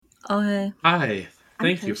Oh, hey. Hi, I'm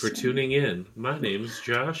thank you for Kirsten. tuning in. My name's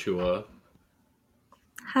Joshua.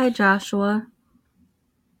 Hi, Joshua.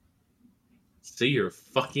 See your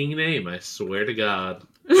fucking name, I swear to God.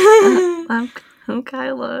 I'm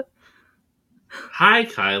Kyla. Hi,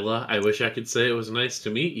 Kyla. I wish I could say it was nice to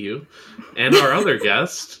meet you. And our other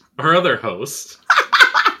guest, our other host.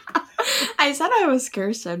 I said I was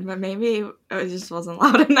Kirsten, but maybe it just wasn't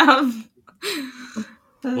loud enough.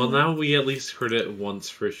 Well, now we at least heard it once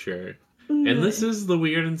for sure. And this is The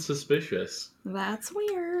Weird and Suspicious. That's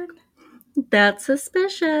weird. That's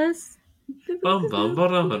suspicious. Bum bum ba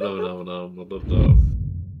dum dum dum dum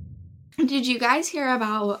dum. Did you guys hear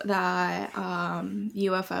about the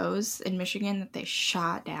UFOs in Michigan that they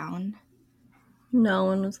shot down No,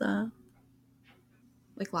 when was that?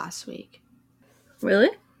 like last week?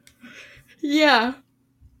 Really? Yeah.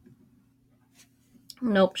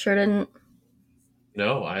 Nope, sure didn't.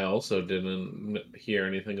 No, I also didn't hear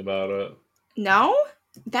anything about it. No?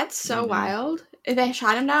 That's so Mhm. wild. They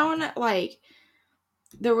shot him down, like,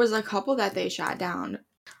 there was a couple that they shot down.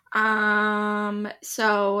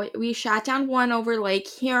 So we shot down one over Lake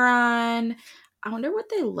Huron. I wonder what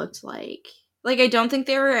they looked like. Like, I don't think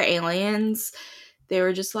they were aliens. They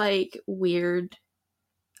were just, like, weird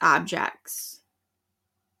objects.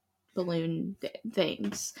 Balloon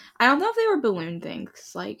things. I don't know if they were balloon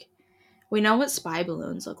things. Like, we know what spy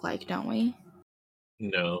balloons look like, don't we?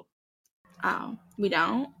 No. Oh, we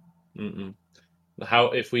don't? Mm-mm.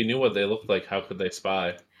 How, if we knew what they looked like, how could they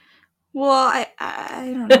spy? Well,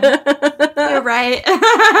 I don't know. You're right.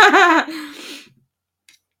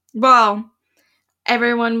 Well,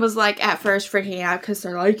 everyone was like at first freaking out because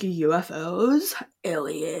they're like UFOs,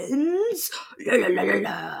 aliens, la la la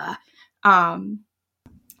la la.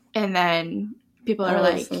 And then people are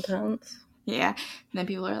like, intense. yeah. And then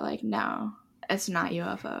people are like, no, it's not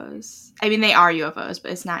UFOs. I mean, they are UFOs,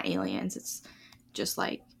 but it's not aliens. It's just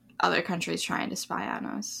like other countries trying to spy on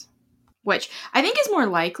us. Which I think is more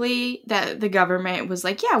likely that the government was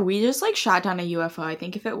like, yeah, we just like shot down a UFO. I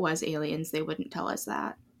think if it was aliens, they wouldn't tell us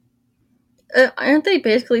that. Aren't they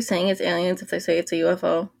basically saying it's aliens if they say it's a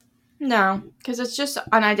UFO? No, because it's just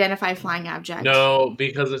unidentified flying object. No,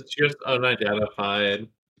 because it's just unidentified.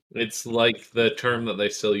 It's like the term that they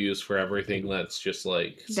still use for everything that's just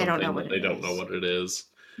like They don't know something what that they it don't know is. what it is.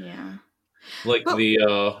 Yeah. Like But-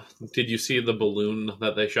 did you see the balloon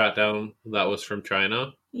that they shot down that was from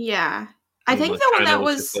China? Yeah. I And, think like, the one China that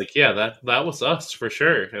was just like, yeah, that was us for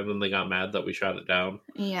sure. And then they got mad that we shot it down.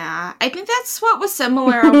 Yeah. I think that's what was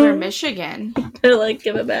similar over Michigan They're like,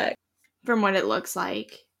 give it back. from what it looks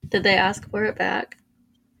like. Did they ask for it back?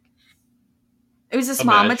 It was a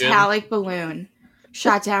small Imagine. metallic balloon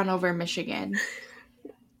shot down over Michigan.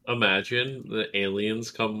 Imagine the aliens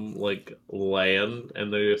come like land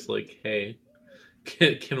and they're just like, hey,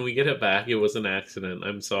 can we get it back? It was an accident.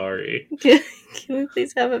 I'm sorry. Can we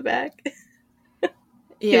please have it back?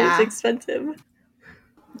 Yeah. It was expensive.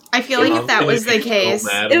 I feel like if that was the case,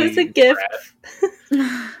 it was a gift.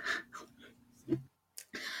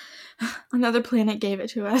 Another planet gave it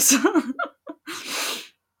to us.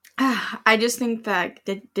 I just think that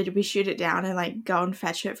did we shoot it down and like go and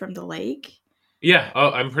fetch it from the lake? Yeah,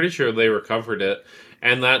 I'm pretty sure they recovered it,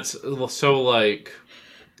 and that's so like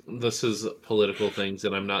this is political things,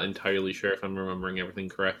 and I'm not entirely sure if I'm remembering everything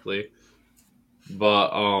correctly,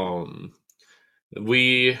 but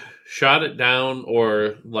we shot it down,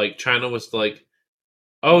 or like China was like,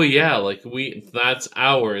 oh yeah, like that's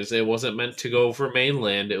ours. It wasn't meant to go for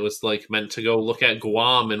mainland. It was like meant to go look at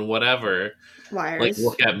Guam and whatever. Wires. Like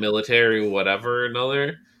look at military whatever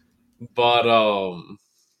another. But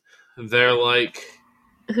they're like,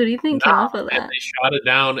 who do you think came up with that? And they shot it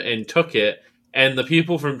down and took it. And the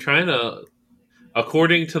people from China,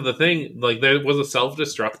 according to the thing, like there was a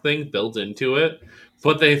self-destruct thing built into it,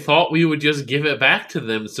 but they thought we would just give it back to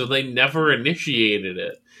them, so they never initiated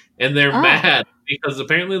it. And they're mad because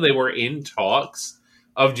apparently they were in talks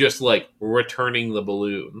of just like returning the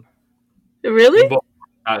balloon. Really? But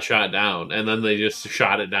got shot down, and then they just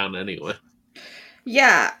shot it down anyway.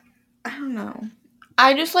 Yeah, I don't know.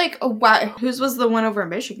 I just like whose was the one over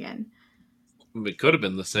Michigan? It could have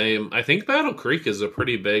been the same. I think Battle Creek is a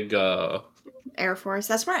pretty big Air Force.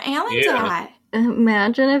 That's where aliens are at.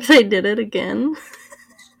 Imagine if they did it again.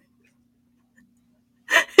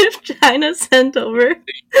 If China sent over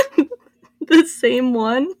the same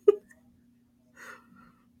one.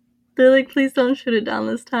 They're like, please don't shoot it down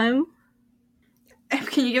this time.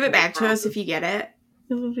 Can you give it back to us if you get it?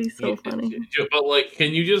 It would be so funny. But, like,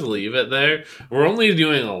 can you just leave it there? We're only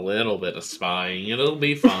doing a little bit of spying. It'll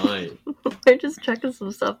be fine. We're just checking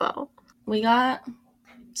some stuff out. We got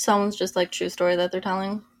someone's just, like, true story that they're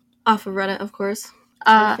telling. Off of Reddit, of course.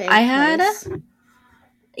 Your fave I had place?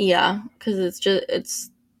 Yeah, because it's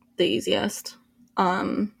the easiest.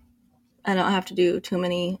 I don't have to do too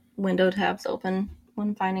many window tabs open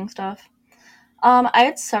when finding stuff. I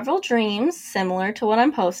had several dreams similar to what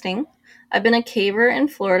I'm posting. I've been a caver in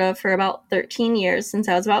Florida for about 13 years since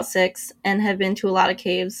I was about 6 and have been to a lot of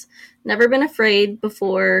caves. Never been afraid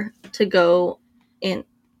before to go in.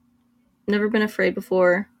 Never been afraid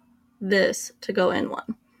before this to go in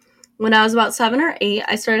one. When I was about 7 or 8,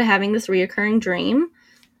 I started having this reoccurring dream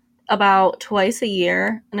about twice a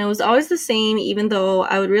year, and it was always the same, even though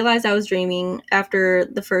I would realize I was dreaming after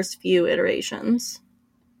the first few iterations.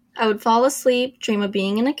 I would fall asleep, dream of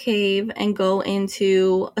being in a cave, and go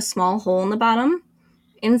into a small hole in the bottom.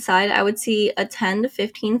 Inside, I would see a 10 to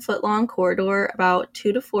 15 foot long corridor about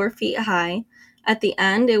 2 to 4 feet high. At the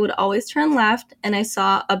end, it would always turn left, and I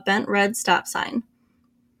saw a bent red stop sign.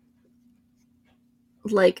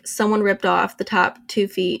 Like someone ripped off the top 2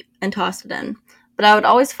 feet and tossed it in. But I would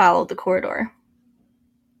always follow the corridor.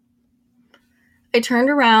 I turned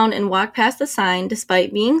around and walked past the sign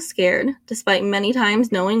despite being scared, despite many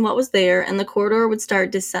times knowing what was there, and the corridor would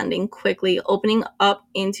start descending quickly, opening up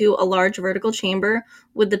into a large vertical chamber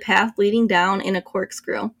with the path leading down in a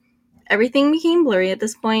corkscrew. Everything became blurry at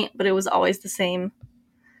this point, but it was always the same.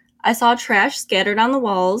 I saw trash scattered on the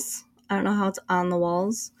walls. I don't know how it's on the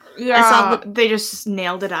walls. Yeah, they just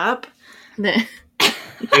nailed it up. They're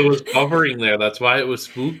It was hovering there. That's why it was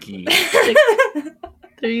spooky.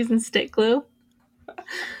 using stick glue.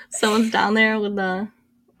 Someone's down there with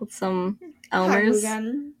some Elmer's. Yeah.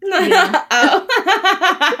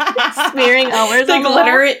 Oh. Smearing Elmer's on the wall.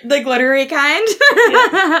 The glittery kind.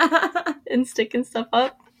 Yeah. And sticking stuff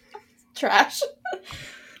up. Trash.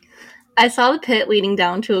 I saw the pit leading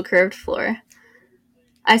down to a curved floor.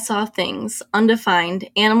 I saw things, undefined,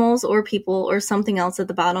 animals or people or something else at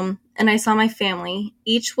the bottom, and I saw my family,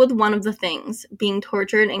 each with one of the things, being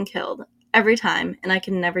tortured and killed, every time, and I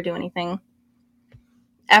could never do anything.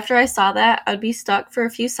 After I saw that, I'd be stuck for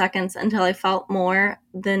a few seconds until I felt more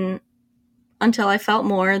than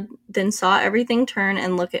saw everything turn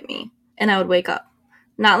and look at me, and I would wake up.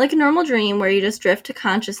 Not like a normal dream where you just drift to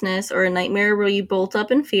consciousness or a nightmare where you bolt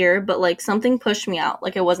up in fear, but like something pushed me out,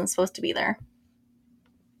 like I wasn't supposed to be there.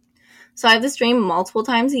 So I have this dream multiple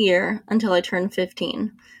times a year until I turn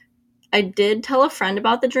 15. I did tell a friend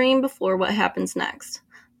about the dream before what happens next.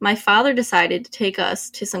 My father decided to take us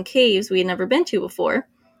to some caves we had never been to before,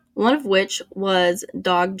 one of which was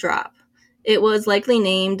Dog Drop. It was likely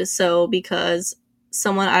named so because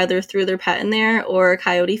someone either threw their pet in there or a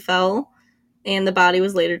coyote fell, and the body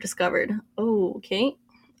was later discovered. Oh, okay.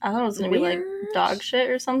 I thought it was going to be like dog shit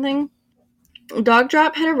or something. Dog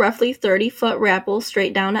Drop had a roughly 30-foot rappel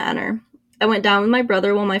straight down to enter. I went down with my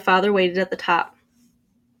brother while my father waited at the top.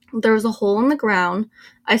 There was a hole in the ground.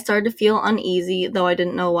 I started to feel uneasy, though I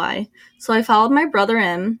didn't know why. So I followed my brother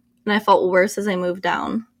in, and I felt worse as I moved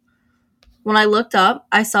down. When I looked up,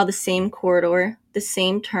 I saw the same corridor, the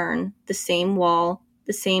same turn, the same wall,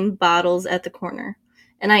 the same bottles at the corner.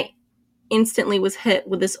 And I instantly was hit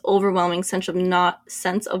with this overwhelming sense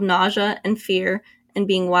of nausea and fear and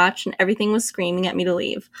being watched, and everything was screaming at me to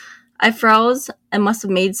leave. I froze and must have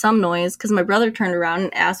made some noise because my brother turned around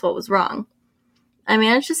and asked what was wrong. I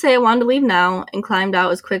managed to say I wanted to leave now and climbed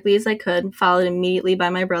out as quickly as I could, followed immediately by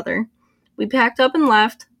my brother. We packed up and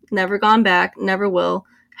left, never gone back, never will.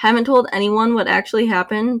 Haven't told anyone what actually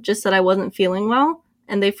happened, just said I wasn't feeling well,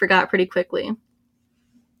 and they forgot pretty quickly.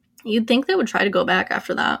 You'd think they would try to go back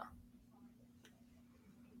after that.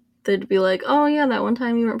 They'd be like, oh yeah, that one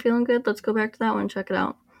time you weren't feeling good, let's go back to that one, check it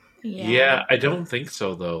out. Yeah, I don't think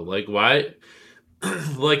so though. Like, why?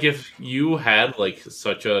 Like, if you had like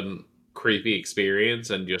such a creepy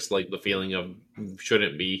experience and just like the feeling of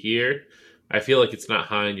shouldn't be here, I feel like it's not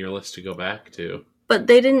high on your list to go back to. But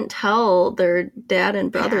they didn't tell their dad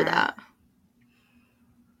and brother that.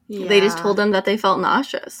 Yeah. They just told them that they felt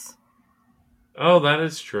nauseous. Oh, that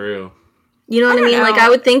is true. You know what I mean? Like, I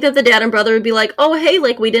would think that the dad and brother would be like, oh, hey,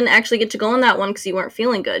 like, we didn't actually get to go on that one because you weren't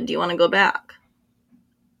feeling good. Do you want to go back?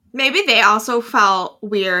 Maybe they also felt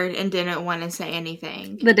weird and didn't want to say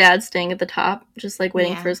anything. The dad's staying at the top, just, like,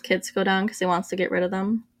 waiting for his kids to go down because he wants to get rid of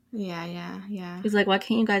them. Yeah. He's like, why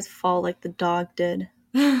can't you guys fall like the dog did?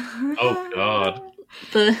 Oh, God.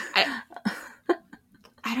 I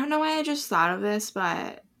don't know why I just thought of this,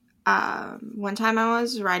 but one time I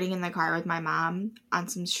was riding in the car with my mom on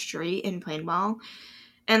some street in Plainwell,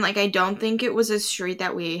 and like I don't think it was a street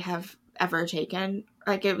that we have ever taken.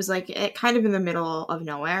 Like it was like it kind of in the middle of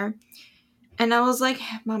nowhere, and I was like,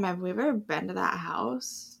 Mom, have we ever been to that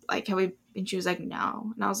house? Like, have we And she was like,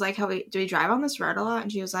 no. And I was like, do we drive on this road a lot?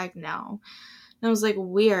 And she was like, no. And I was like,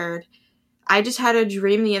 weird. I just had a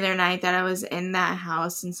dream the other night that I was in that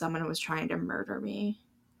house and someone was trying to murder me.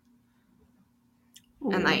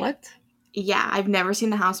 And like, what? Yeah, I've never seen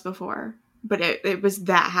the house before, but it was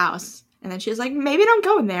that house. And then she was like, maybe don't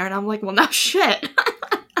go in there. And I'm like, well, no shit.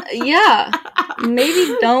 Yeah,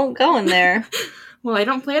 maybe don't go in there. Well, I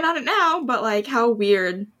don't plan on it now, but like, how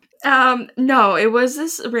weird. No, it was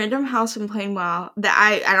this random house in Plainwell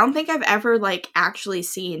that I don't think I've ever like actually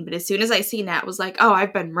seen, but as soon as I seen it, I was like, oh,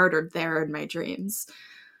 I've been murdered there in my dreams.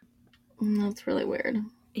 That's really weird.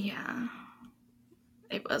 Yeah.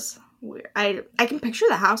 It was weird. I can picture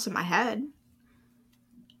the house in my head.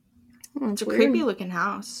 That's it's a weird. creepy looking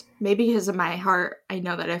house. Maybe because of my heart, I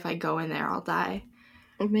know that if I go in there, I'll die.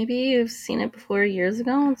 Maybe you've seen it before years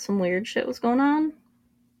ago and some weird shit was going on.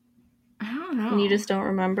 I don't know. And you just don't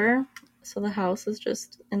remember. So the house is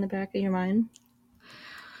just in the back of your mind.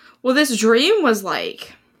 Well, this dream was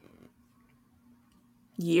like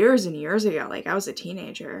years and years ago. Like I was a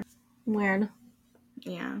teenager. Weird.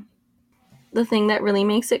 Yeah. The thing that really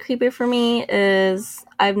makes it creepy for me is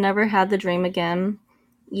I've never had the dream again.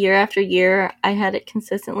 Year after year, I had it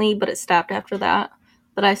consistently, but it stopped after that.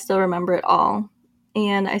 But I still remember it all.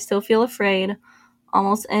 And I still feel afraid,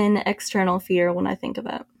 almost an external fear when I think of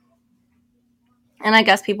it. And I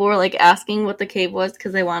guess people were like asking what the cave was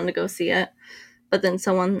because they wanted to go see it. But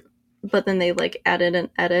then they like added an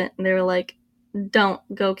edit and they were like, don't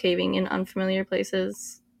go caving in unfamiliar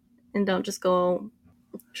places and don't just go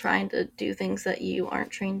trying to do things that you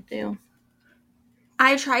aren't trained to do.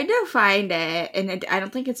 I tried to find it, and I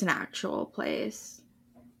don't think it's an actual place.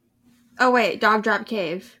 Oh, wait. Dog Drop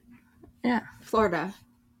Cave. Yeah. Florida.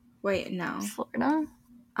 Wait, no. Florida?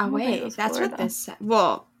 Oh, wait. That's Florida. what this said.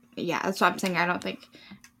 Well, yeah, that's what I'm saying. I don't think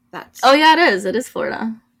that's... Oh, yeah, it is. It is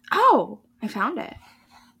Florida. Oh, I found it.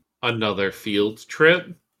 Another field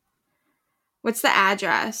trip? What's the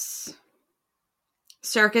address?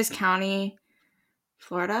 Circus County,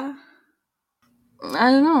 Florida?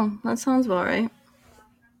 I don't know. That sounds about right.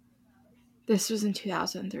 This was in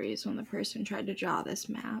 2003 is when the person tried to draw this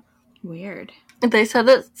map. Weird. They said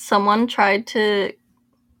that someone tried to...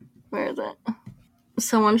 Where is it?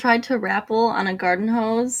 Someone tried to rappel on a garden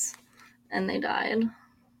hose, and they died.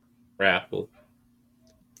 Rappel.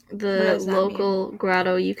 The local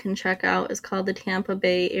grotto you can check out is called the Tampa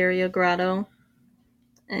Bay Area Grotto,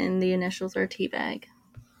 and the initials are Teabag.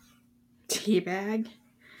 Teabag?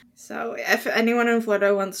 So, if anyone in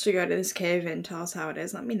Florida wants to go to this cave and tell us how it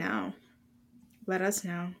is, let me know. Let us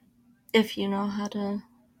know. If you know how to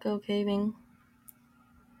go caving.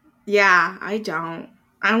 Yeah, I don't.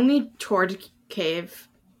 I only toured cave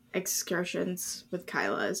excursions with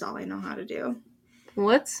Kyla is all I know how to do.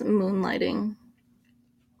 What's moonlighting?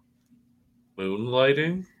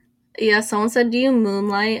 Moonlighting? Yeah, someone said, do you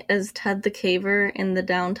moonlight as Ted the Caver in the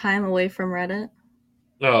downtime away from Reddit?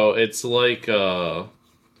 Oh, it's like,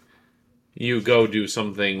 you go do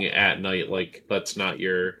something at night, like, that's not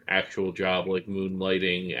your actual job, like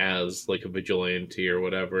moonlighting as, like, a vigilante or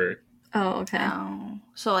whatever. Oh, okay. Oh,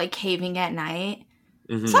 so like caving at night?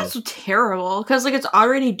 Mm-hmm. Sounds terrible, because like it's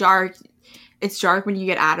already dark. It's dark when you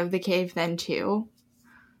get out of the cave then, too.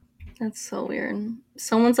 That's so weird.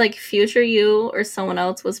 Someone's like, future you or someone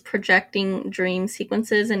else was projecting dream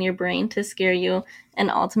sequences in your brain to scare you and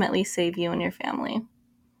ultimately save you and your family.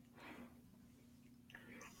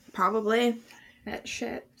 Probably. That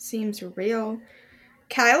shit seems real.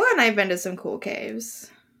 Kyla and I have been to some cool caves.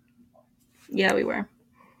 Yeah, we were.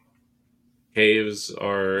 Caves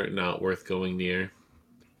are not worth going near.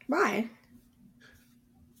 Why?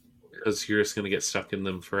 Because you're just going to get stuck in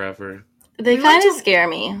them forever. They kind of scare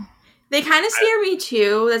me. They kind of scare me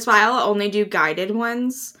too. That's why I'll only do guided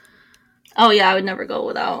ones. Oh yeah, I would never go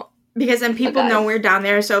without. Because then people know we're down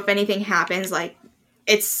there, so if anything happens, like,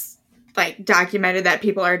 it's, like, documented that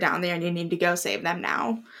people are down there and you need to go save them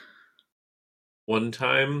now. One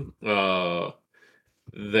time,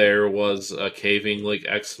 there was a caving, like,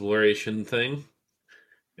 exploration thing.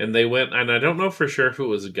 And they went, and I don't know for sure if it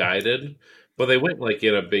was guided, but they went, like,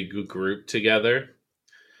 in a big group together.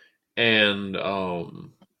 And,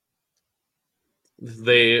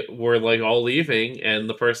 they were, like, all leaving, and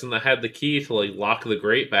the person that had the key to, like, lock the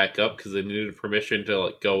grate back up, because they needed permission to,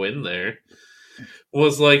 like, go in there,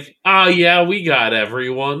 was like, yeah, we got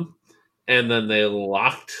everyone. And then they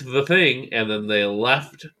locked the thing, and then they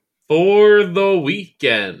left for the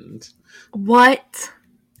weekend. What?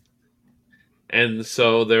 And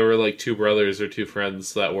so there were, like, two brothers or two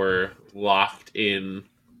friends that were locked in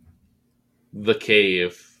the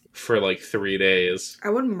cave for, like, 3 days.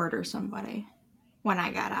 I would murder somebody. when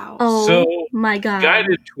I got out. Oh So, my god.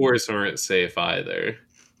 guided tours aren't safe either.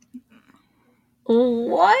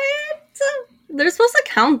 What? They're supposed to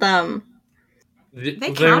count them. They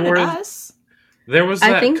There counted was us. there was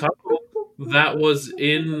I that think. couple that was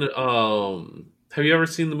in. Have you ever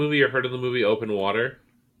seen the movie or heard of the movie Open Water?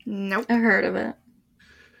 Nope. I heard of it.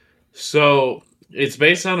 So it's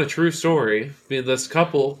based on a true story. This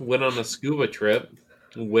couple went on a scuba trip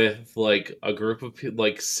with like a group of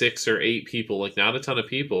like 6 or 8 people, like not a ton of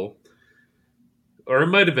people, or it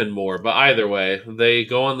might have been more, but either way, they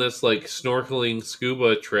go on this like snorkeling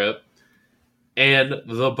scuba trip, and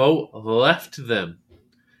the boat left them.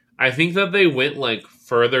 I think that they went like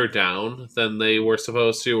further down than they were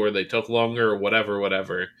supposed to, or they took longer, or whatever,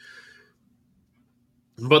 whatever.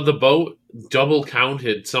 But the boat double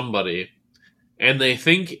counted somebody, and they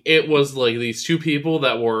think it was like these 2 people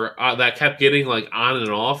that were that kept getting like on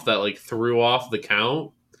and off that like threw off the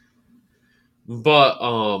count. But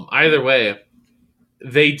either way,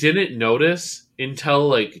 they didn't notice until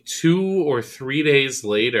like 2 or 3 days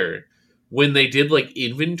later when they did like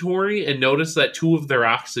inventory and noticed that 2 of their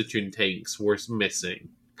oxygen tanks were missing.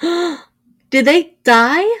 Did they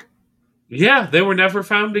die? Yeah, they were never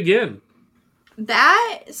found again.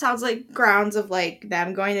 That sounds like grounds of like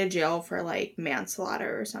them going to jail for like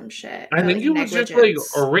manslaughter or some shit. I or, think like, it was just like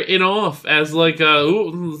negligence. written off as like,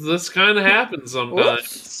 ooh, this kind of happens sometimes.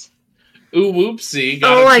 Oops. Ooh, whoopsie.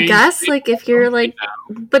 Oh, I change guess the like if you're company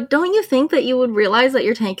like, but don't you think that you would realize that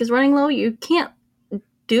your tank is running low? You can't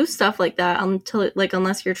do stuff like that until like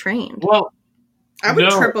unless you're trained. Well, I would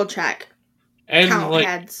no. triple check. And Count like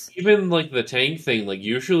heads. even like the tank thing, like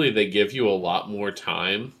usually they give you a lot more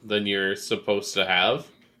time than you're supposed to have.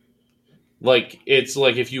 Like it's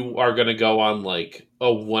like if you are gonna go on like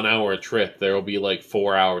a 1 hour trip, there will be like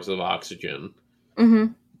 4 hours of oxygen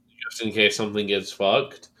Mm-hmm. just in case something gets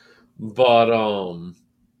fucked. But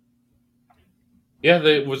yeah,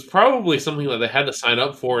 it was probably something that they had to sign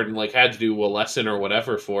up for and like had to do a lesson or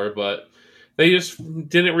whatever for, but they just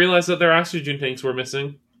didn't realize that their oxygen tanks were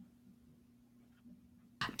missing.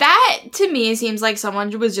 That to me seems like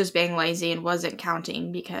someone was just being lazy and wasn't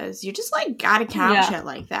counting because you just like gotta count Yeah. shit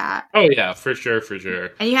like that. Oh yeah, for sure, for sure.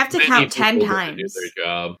 And you have to Many count 10 people didn't do times. their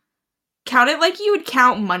job. Count it like you would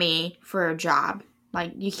count money for a job.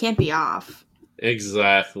 Like you can't be off.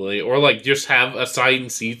 Exactly. Or like just have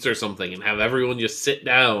assigned seats or something and have everyone just sit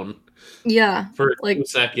down Yeah. for Like 2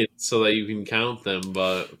 seconds so that you can count them,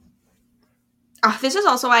 but This is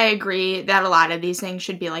also why I agree that a lot of these things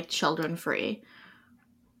should be like children free.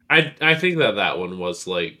 I think that one was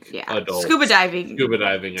like Yeah. adult. Scuba diving. Scuba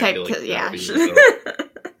diving, I Type, feel like yeah. that would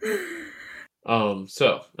be adult.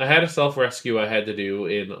 So I had a self rescue I had to do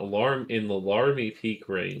in the Laramie Peak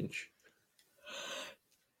Range.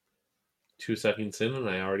 2 seconds in, and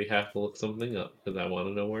I already have to look something up because I want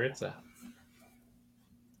to know where it's at.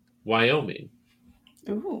 Wyoming.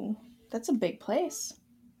 Ooh, that's a big place.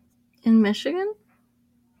 in Michigan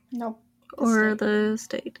Nope. or the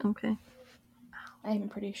state. Okay. I'm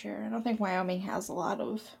pretty sure. I don't think Wyoming has a lot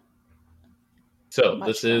of. So much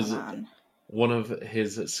this going is on. one of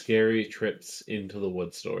his scary trips into the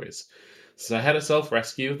wood stories. So I had a self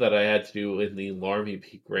rescue that I had to do in the Laramie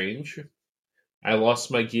Peak Range. I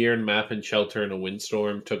lost my gear and map and shelter in a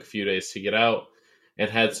windstorm, took a few days to get out, and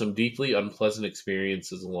had some deeply unpleasant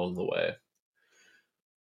experiences along the way.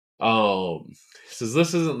 Says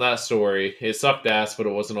this isn't that story. It sucked ass, but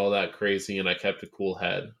it wasn't all that crazy, and I kept a cool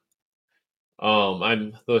head.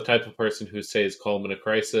 I'm the type of person who stays calm in a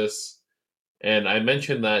crisis, and I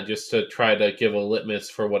mentioned that just to try to give a litmus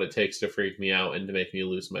for what it takes to freak me out and to make me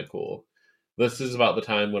lose my cool. This is about the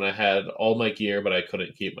time when I had all my gear, but I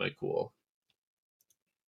couldn't keep my cool.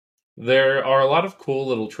 There are a lot of cool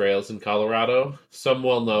little trails in Colorado, some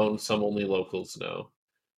well known, some only locals know.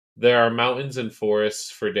 There are mountains and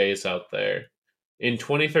forests for days out there. In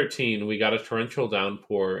 2013, we got a torrential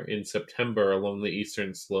downpour in September along the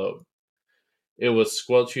eastern slope. It was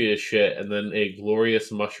squelchy as shit, and then a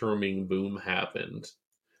glorious mushrooming boom happened.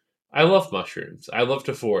 I love mushrooms. I love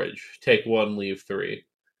to forage. Take one, leave three.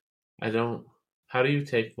 I don't. How do you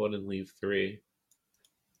take one and leave three?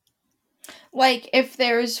 Like, if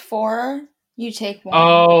there's 4, you take one.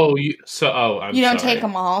 Oh, I'm you don't sorry. take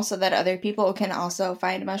them all so that other people can also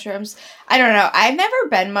find mushrooms. I don't know. I've never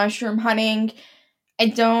been mushroom hunting. I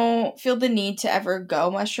don't feel the need to ever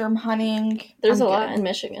go mushroom hunting. There's a lot in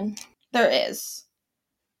Michigan. There is.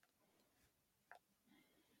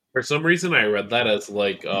 For some reason, I read that as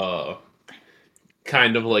like,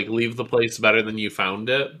 kind of like leave the place better than you found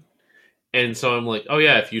it. And so I'm like, oh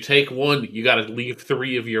yeah, if you take one, you gotta leave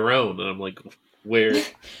 3 of your own. And I'm like, Weird.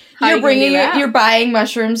 How You're you gonna do bringing that? You're buying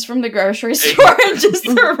mushrooms from the grocery store and just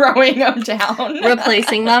throwing them down.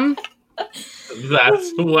 Replacing them.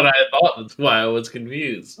 That's what I thought. That's why I was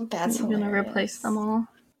confused. That's I'm gonna hilarious. replace them all.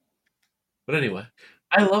 But anyway,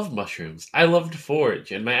 I love mushrooms. I love to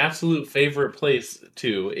forage, and my absolute favorite place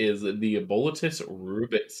too is the Abolitus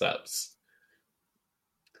rubiceps.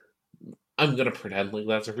 I'm gonna pretend like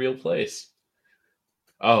that's a real place.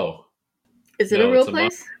 Oh, Is it no, a real it's a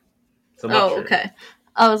place? it's a Oh, mushroom. okay.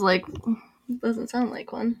 I was like, doesn't sound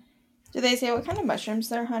like one. Do they say what kind of mushrooms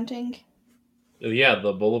they're hunting? Yeah,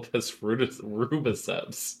 the Abolitus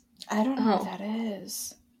rubiceps. I don't know Oh. what that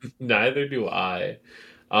is. Neither do I.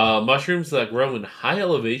 Mushrooms that grow in high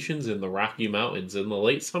elevations in the Rocky Mountains in the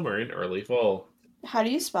late summer and early fall. How do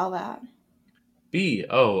you spell that?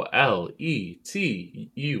 BOLETUS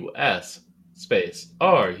space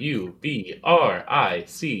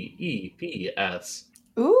RUBRICEPS.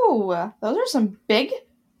 Ooh, those are some big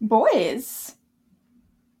boys.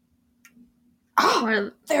 Oh, Why-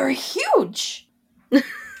 they're huge.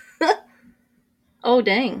 Oh,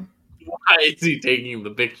 dang. Why is he taking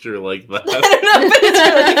the picture like I that? don't know, but it's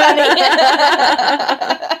really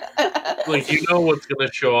funny. Like, you know what's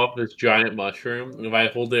gonna show off this giant mushroom if I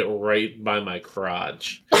hold it right by my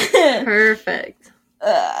crotch. Perfect.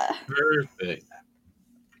 Perfect.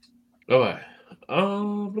 Alright.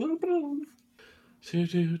 Blah, blah.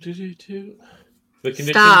 The conditions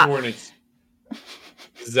Stop. weren't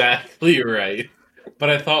exactly right, but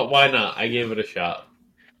I thought, why not? I gave it a shot.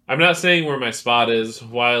 I'm not saying where my spot is.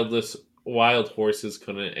 Wild horses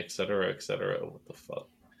couldn't, etc., etc. What the fuck?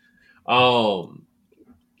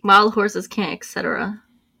 Wild horses can't, etc.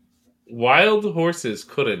 Wild horses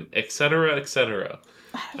couldn't, etc., etc.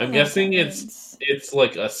 I'm guessing it's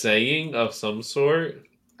like a saying of some sort.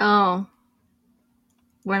 Oh.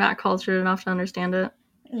 We're not cultured enough to understand it.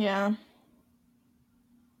 Yeah.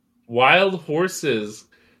 Wild horses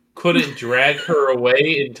couldn't drag her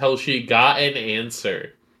away until she got an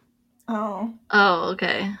answer. Oh. Oh,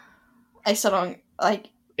 okay. I still don't like.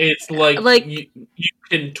 It's like Like- you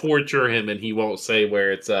can torture him and he won't say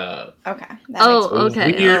where it's at. Okay. That Oh, makes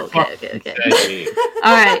okay. Weird Okay. fucking saying.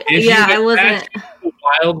 All right. If Yeah, you I wasn't.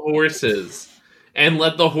 wild horses and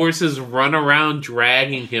let the horses run around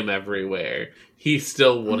dragging him everywhere, he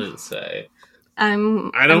still wouldn't say. I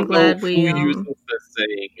don't I'm know glad who we. uses this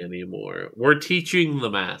saying anymore. We're teaching the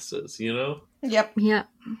masses, you know? Yep. Yeah.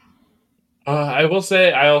 I will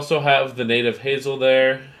say I also have the native hazel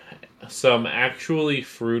there. Some actually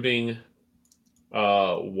fruiting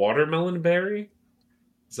watermelon berry.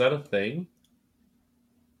 Is that a thing?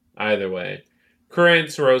 Either way.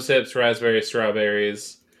 Currants, rosehips, raspberries,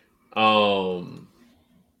 strawberries.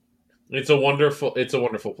 It's a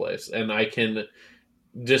wonderful place, and I can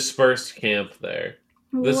disperse camp there.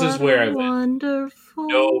 This is where I went. Wonderful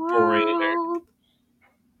No brainer. world.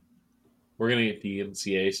 We're gonna get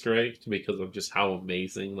DMCA striked because of just how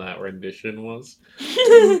amazing that rendition was.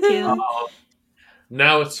 Thank you.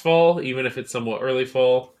 Now it's fall, even if it's somewhat early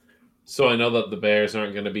fall, so I know that the bears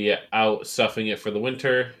aren't going to be out stuffing it for the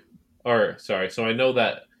winter. So I know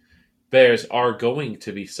that bears are going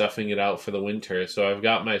to be stuffing it out for the winter. So I've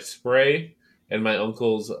got my spray and my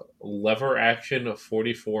uncle's lever action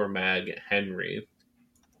 44 mag Henry.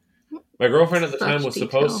 My girlfriend at the time was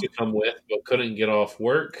supposed to come with, but couldn't get off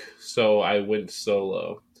work, so I went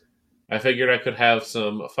solo. I figured I could have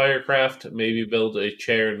some firecraft, maybe build a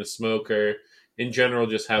chair and a smoker. In general,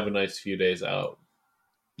 just have a nice few days out.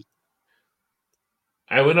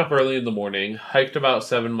 I went up early in the morning, hiked about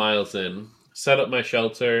 7 miles in, set up my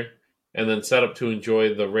shelter, and then set up to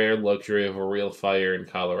enjoy the rare luxury of a real fire in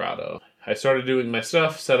Colorado. I started doing my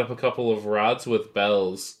stuff, set up a couple of rods with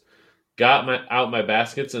bells, got out my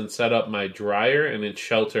baskets and set up my dryer and its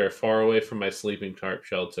shelter far away from my sleeping tarp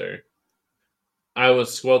shelter. I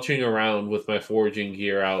was squelching around with my foraging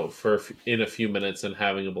gear out in a few minutes and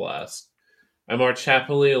having a blast. I marched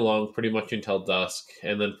happily along pretty much until dusk,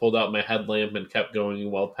 and then pulled out my headlamp and kept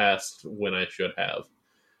going well past when I should have.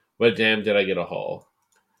 But damn did I get a haul.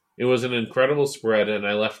 It was an incredible spread, and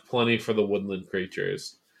I left plenty for the woodland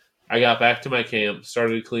creatures. I got back to my camp,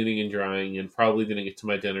 started cleaning and drying, and probably didn't get to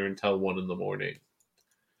my dinner until 1 in the morning.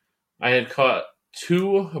 I had caught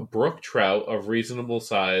 2 brook trout of reasonable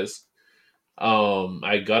size.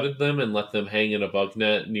 I gutted them and let them hang in a bug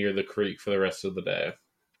net near the creek for the rest of the day.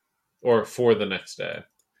 Or for the next day.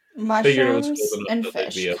 Mushrooms and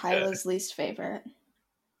fish. Okay. Kyla's least favorite.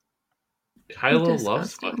 Kyla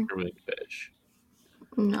loves mushroom and fish.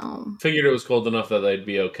 No. Figured it was cold enough that they'd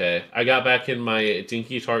be okay. I got back in my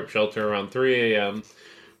dinky tarp shelter around 3 a.m.,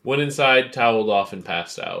 went inside, toweled off, and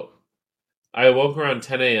passed out. I woke around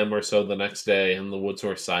 10 a.m. or so the next day, and the woods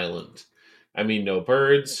were silent. I mean, no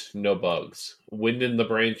birds, no bugs. Wind in the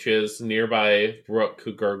branches, nearby brook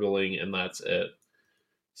gurgling, and that's it.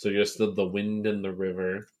 So just the wind and the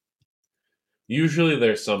river. Usually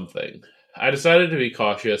there's something. I decided to be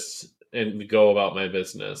cautious and go about my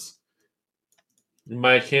business.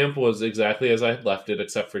 My camp was exactly as I had left it,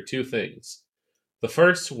 except for two things. The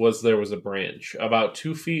first was there was a branch, about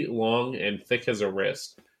 2 feet long and thick as a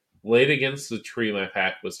wrist, laid against the tree my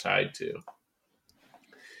pack was tied to.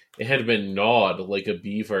 It had been gnawed like a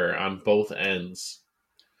beaver on both ends,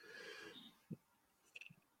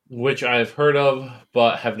 which I've heard of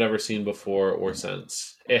but have never seen before or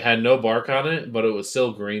since. It had no bark on it, but it was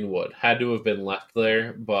still green wood. Had to have been left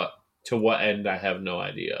there, but to what end I have no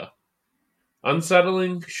idea.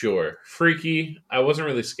 Unsettling? Sure. Freaky? I wasn't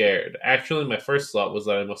really scared. Actually, my first thought was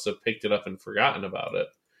that I must have picked it up and forgotten about it.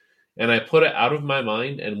 And I put it out of my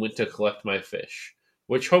mind and went to collect my fish,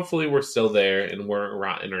 which hopefully were still there and weren't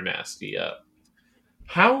rotten or nasty yet.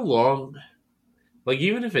 How long, like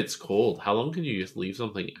even if it's cold, how long can you just leave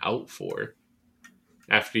something out for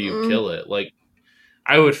after you kill it? Like,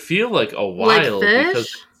 I would feel like a Like while because,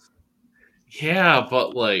 fish? yeah,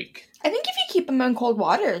 but like, I think if you keep them in cold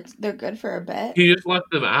water, they're good for a bit. he just left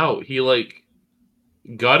them out. He like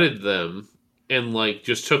gutted them and like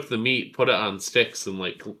just took the meat, put it on sticks, and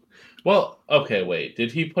like, well, okay, wait,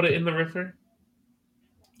 did he put it in the river?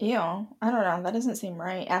 Ew, I don't know. That doesn't seem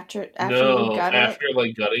right. After you No, gut it, after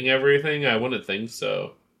like gutting everything, I wouldn't think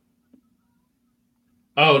so.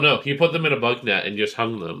 Oh no, he put them in a bug net and just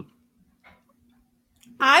hung them.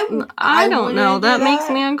 I don't know. wouldn't do That makes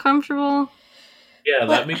that. me uncomfortable. Yeah, But-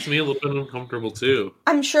 that makes me a little bit uncomfortable too.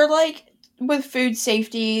 I'm sure, like with food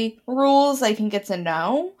safety rules, I think it's a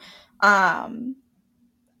no.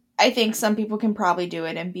 I think some people can probably do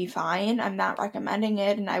it and be fine. I'm not recommending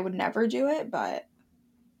it, and I would never do it, but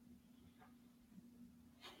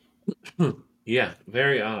Yeah,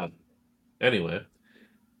 very odd. Anyway,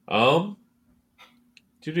 um,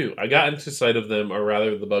 I got into sight of them, or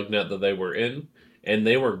rather the bug net that they were in, and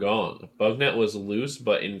they were gone. Bug net was loose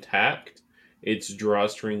but intact. Its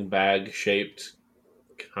drawstring bag shaped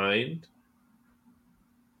kind.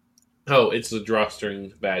 Oh, it's the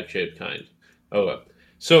drawstring bag shaped kind. Okay.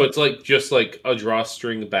 So it's like just like a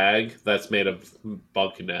drawstring bag that's made of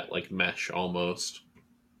bug net, like mesh almost.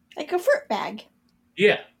 like a fruit bag.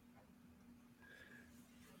 Yeah.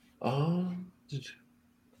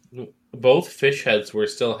 Both fish heads were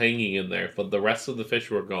still hanging in there, but the rest of the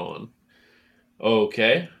fish were gone.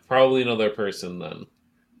 Okay, probably another person then.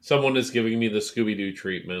 Someone is giving me the Scooby Doo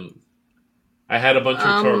treatment. I had a bunch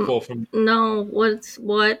of charcoal from. No,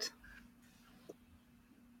 what?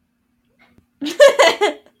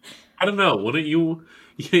 I don't know. Wouldn't you?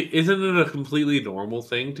 Isn't it a completely normal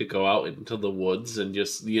thing to go out into the woods and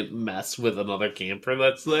just mess with another camper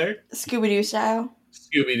that's there? Scooby Doo style.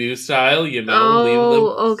 Scooby Doo style, leave them.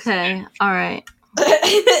 Oh, okay. Alright.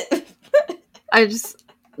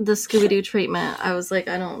 The Scooby Doo treatment, I was like,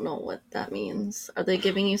 I don't know what that means. Are they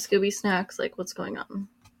giving you Scooby snacks? Like, what's going on?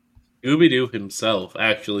 Scooby Doo himself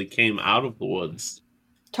actually came out of the woods.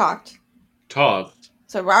 Talked.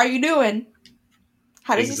 So, how are you doing?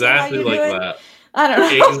 How does exactly he say how you like doing? that. I don't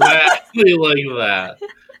know. Exactly like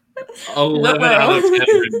that. 11 out of 10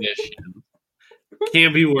 rendition.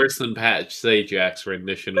 Can't be worse than Pat Sajak's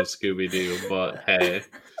rendition of Scooby Doo, but hey.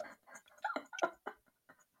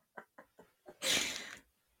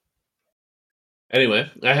 Anyway,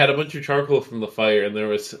 I had a bunch of charcoal from the fire, and there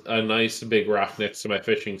was a nice big rock next to my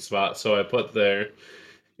fishing spot, so I put there,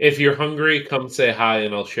 "If you're hungry, come say hi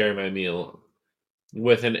and I'll share my meal,"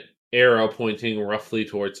 with an arrow pointing roughly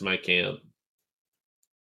towards my camp.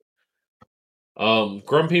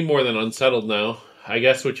 Grumpy more than unsettled now. I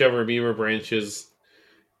guess whichever beaver branches.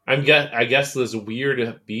 I guess this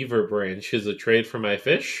weird beaver branch is a trade for my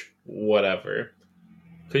fish? Whatever.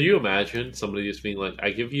 Could you imagine somebody just being like,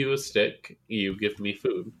 I give you a stick, you give me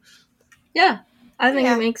food? Yeah, I think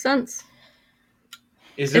Yeah. it makes sense.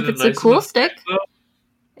 Is If it it's a cool stick, though?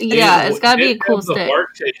 yeah, it's gotta be a It cool had the stick.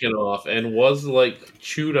 bark taken off and was like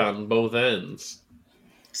chewed on both ends.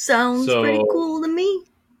 Sounds pretty cool to me.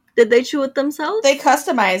 Did they chew it themselves? They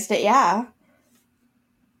customized it, yeah.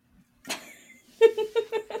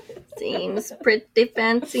 Seems pretty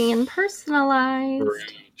fancy and personalized.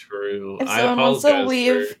 True. If I someone wants to apologize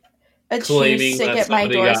leave a cheese claiming stick that at my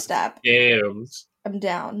somebody got doorstep, scammed, I'm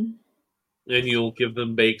down. and you'll give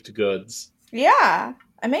them baked goods. Yeah,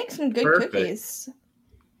 I make some good Perfect. cookies.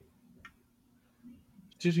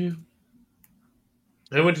 Did you?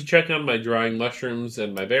 I went to check on my drying mushrooms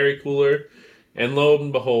and my berry cooler, and lo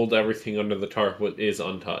and behold, everything under the tarp is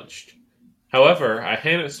untouched. However, I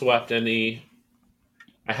hadn't swept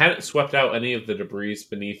out any of the debris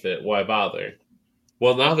beneath it. Why bother?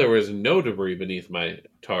 Well, now there was no debris beneath my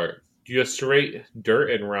tarp, just straight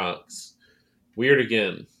dirt and rocks. Weird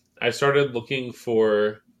again. I started looking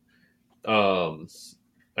for um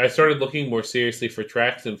I started looking more seriously for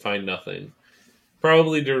tracks and find nothing.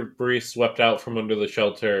 Probably debris swept out from under the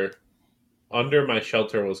shelter. Under my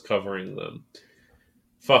shelter was covering them.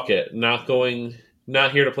 Fuck it.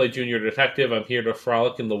 Not here to play junior detective. I'm here to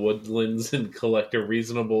frolic in the woodlands and collect a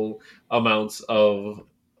reasonable amounts of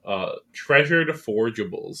treasured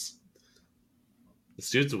forageables. This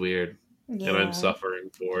dude's weird, and I'm suffering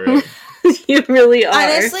for it. You really are.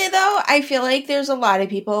 Honestly, though, I feel like there's a lot of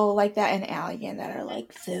people like that in Alien that are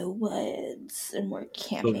like the woods, and we're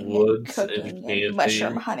camping and cooking and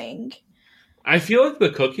mushroom hunting. I feel like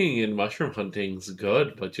the cooking and mushroom hunting's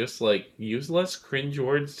good, but just like use less cringe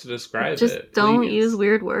words to describe it. Just don't use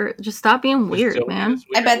weird words. Just stop being weird, man.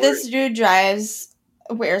 I bet this dude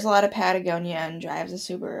wears a lot of Patagonia and drives a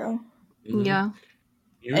Subaru. Mm-hmm. Yeah.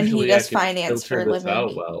 Usually and he does finance for a living.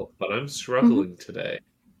 Out well, but I'm struggling today.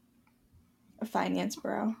 Finance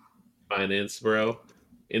bro.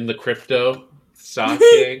 In the crypto stock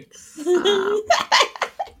gang.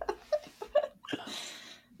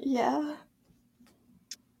 Yeah.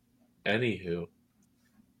 Anywho,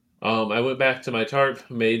 I went back to my tarp,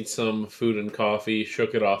 made some food and coffee,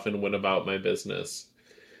 shook it off, and went about my business.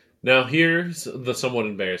 Now here's the somewhat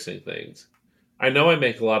embarrassing things. I know I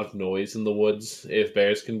make a lot of noise in the woods if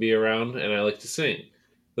bears can be around, and I like to sing.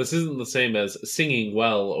 This isn't the same as singing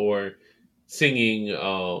well or singing,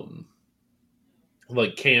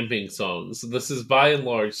 like camping songs. This is by and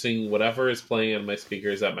large singing whatever is playing on my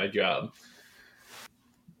speakers at my job.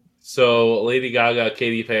 So, Lady Gaga,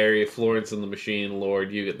 Katy Perry, Florence and the Machine,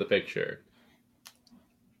 Lord, you get the picture.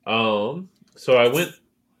 So I went...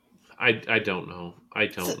 I don't know.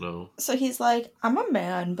 So he's like, I'm a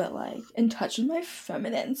man, but like in touch with my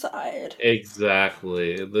feminine side.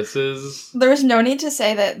 Exactly. This is... There was no need to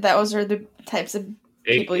say that those are the types of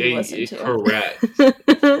people you listen to. Correct.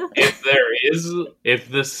 If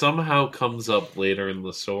this somehow comes up later in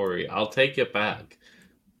the story, I'll take it back.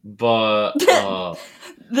 But,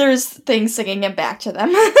 there's things singing it back to them.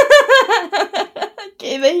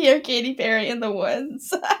 Okay, they hear Katy Perry in the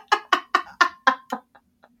woods.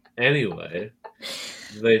 Anyway,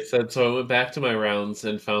 they said, so I went back to my rounds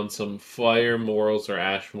and found some fire morels or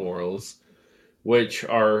ash morels, which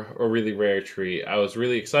are a really rare treat. I was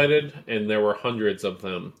really excited, and there were hundreds of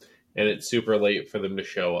them, and it's super late for them to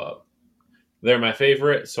show up. They're my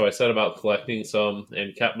favorite, so I set about collecting some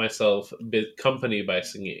and kept myself company by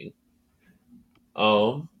singing.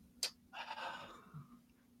 Do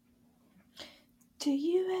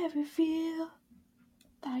you ever feel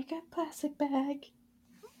like a plastic bag?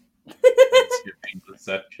 That's skipping the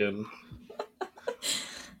section.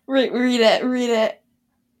 Read it.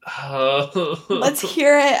 Let's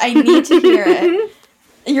hear it. I need to hear it.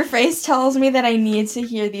 Your face tells me that I need to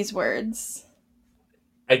hear these words.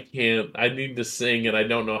 I can't. I need to sing, and I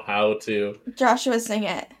don't know how to. Joshua, sing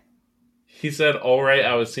it. He said, all right,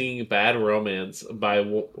 I was singing Bad Romance by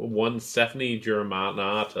one Stephanie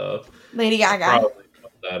Germanotta. Lady Gaga. Probably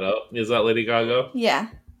put that up. Is that Lady Gaga? Yeah.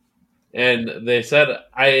 And they said,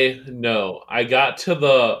 I got to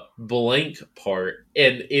the blank part,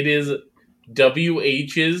 and it is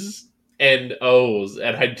WH's and O's,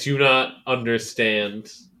 and I do not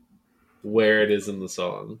understand where it is in the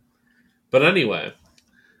song. But anyway.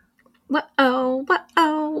 What? I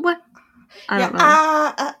don't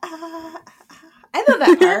know. I know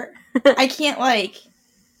that part. I can't, like...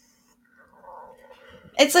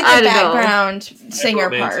 It's like a background singer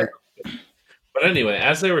part. But anyway,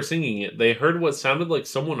 as they were singing it, they heard what sounded like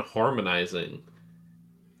someone harmonizing.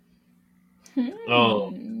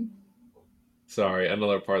 Sorry,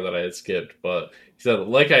 another part that I had skipped, but he said,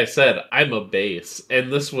 like I said, I'm a bass, and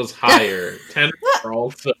this was higher, tenor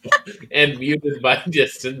also, and muted by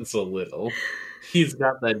distance a little. He's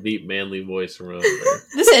got that deep, manly voice, remember.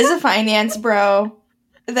 This is a finance bro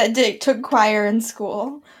that took choir in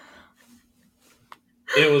school.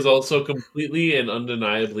 It was also completely and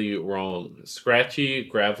undeniably wrong. Scratchy,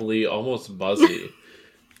 gravelly, almost buzzy.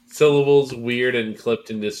 Syllables weird and clipped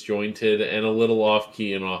and disjointed, and a little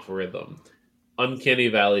off-key and off-rhythm. Uncanny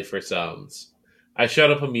valley for sounds. I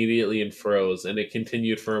shut up immediately and froze, and it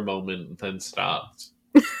continued for a moment, then stopped.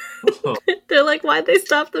 They're like, why'd they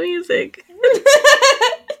stop the music?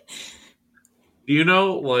 Do you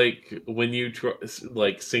know, like, when you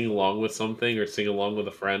sing along with something or sing along with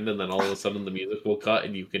a friend, and then all of a sudden the music will cut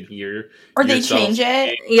and you can hear... Or they change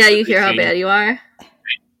it? Yeah, you hear how bad you are?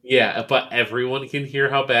 Yeah, but everyone can hear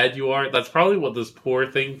how bad you are. That's probably what this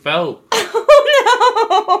poor thing felt.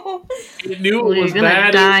 Oh no! It knew Well, it you're was gonna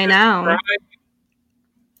bad. die now.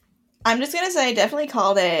 I'm just gonna say I definitely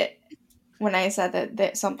called it when I said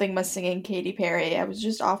that something was singing Katy Perry. I was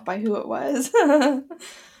just off by who it was.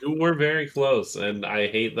 You were very close, and I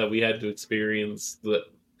hate that we had to experience the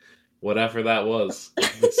whatever that was,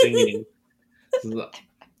 the singing.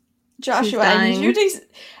 Joshua, dying.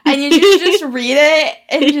 I need you to just read it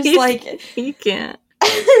and just like He can't.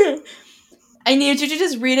 I need you to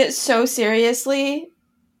just read it so seriously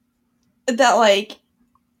that like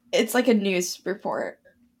it's like a news report.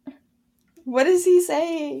 What is he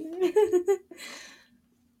saying?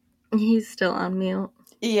 He's still on mute.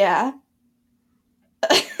 Yeah.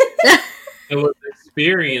 I was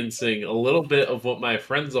experiencing a little bit of what my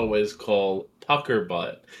friends always call pucker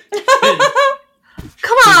butt.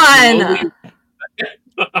 Come on!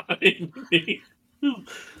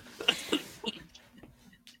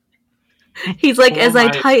 He's like, as I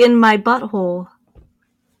tighten my butthole.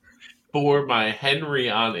 For my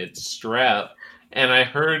Henry on its strap, and I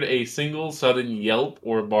heard a single sudden yelp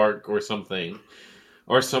or bark or something,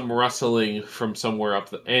 or some rustling from somewhere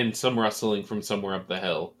up the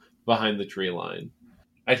hill behind the tree line.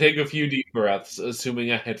 I take a few deep breaths,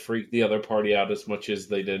 assuming I had freaked the other party out as much as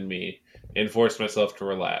they did me, and force myself to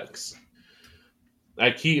relax.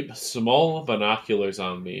 I keep small binoculars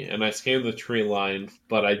on me, and I scan the tree line,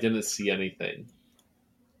 but I didn't see anything.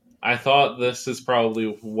 I thought this is probably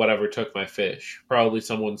whatever took my fish. Probably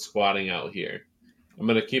someone squatting out here. I'm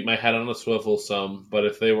going to keep my head on a swivel some, but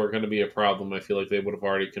if they were going to be a problem, I feel like they would have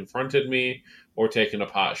already confronted me or taken a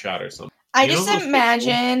pot shot or something. I just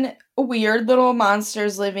imagine weird little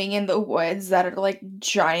monsters living in the woods that are like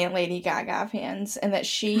giant Lady Gaga fans, and that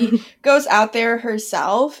she goes out there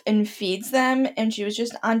herself and feeds them, and she was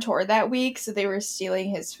just on tour that week, so they were stealing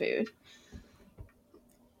his food.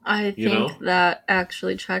 I think that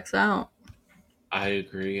actually checks out. I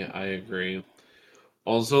agree.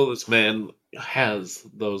 Also, this man has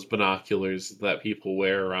those binoculars that people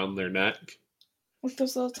wear around their neck. With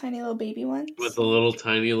those little tiny little baby ones? With the little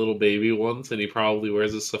tiny little baby ones, and he probably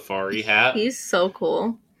wears a safari hat. He's so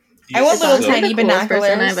cool. I want little tiny binoculars.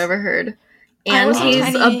 Person I've ever heard. And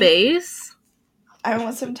he's a bass. I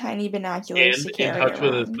want some tiny binoculars to carry around. In touch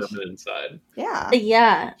with his feminine side. Yeah.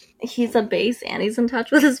 Yeah. He's a bass and he's in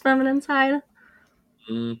touch with his feminine side.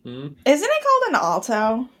 Mm-hmm. Isn't it called an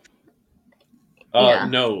alto? Yeah.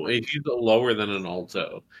 No, he's lower than an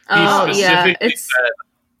alto. Oh, he specifically said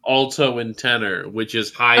alto and tenor, which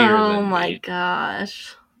is higher than Oh my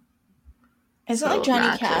gosh. Isn't like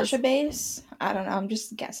Johnny Cash a bass? I don't know, I'm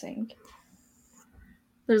just guessing.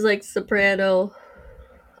 There's like soprano,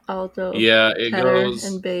 alto, it tenor, goes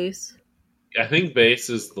and bass. I think bass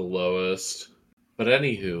is the lowest. But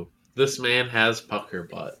anywho, this man has pucker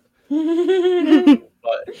butt.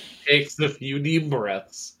 But takes a few deep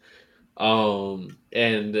breaths. And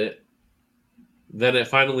then it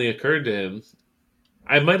finally occurred to him,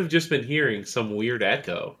 I might have just been hearing some weird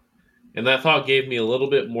echo. And that thought gave me a little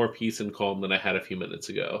bit more peace and calm than I had a few minutes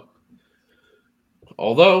ago.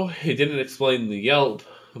 Although it didn't explain the yelp,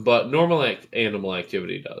 but normal animal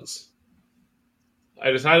activity does.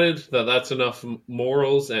 I decided that that's enough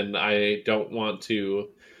morals, and I don't want to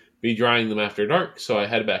be drying them after dark, so I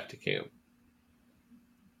head back to camp.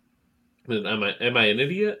 And am I an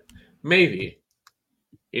idiot? Maybe.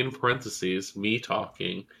 In parentheses, me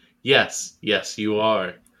talking. Yes, you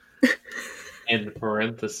are. In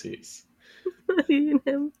parentheses.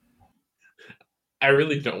 I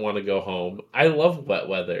really don't want to go home. I love wet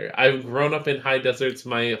weather. I've grown up in high deserts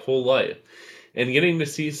my whole life, and getting to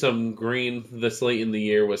see some green this late in the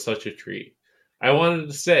year was such a treat. I wanted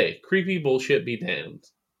to say, creepy bullshit be damned.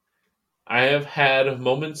 I have had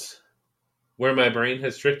moments where my brain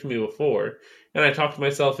has tricked me before, and I talked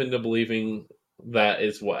myself into believing that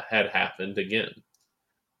is what had happened again.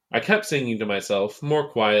 I kept singing to myself, more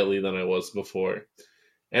quietly than I was before,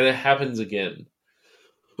 and it happens again.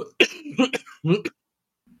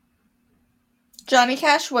 Johnny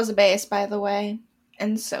Cash was a bass, by the way,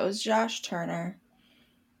 and so is Josh Turner.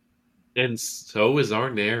 And so is our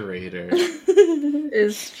narrator.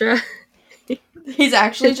 He's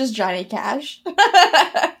actually just Johnny Cash.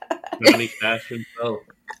 Johnny Cash himself.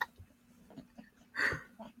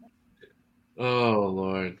 Oh,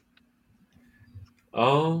 Lord.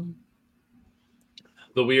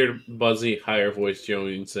 The weird, buzzy, higher voice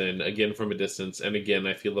joins in, again from a distance, and again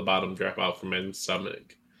I feel the bottom drop out from my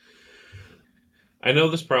stomach. I know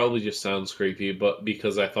this probably just sounds creepy, but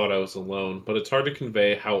because I thought I was alone, but it's hard to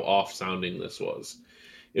convey how off-sounding this was.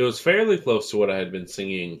 It was fairly close to what I had been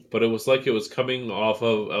singing, but it was like it was coming off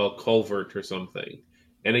of a culvert or something,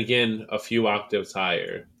 and again, a few octaves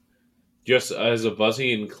higher, just as a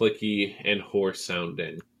buzzy and clicky and hoarse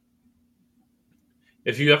sounding.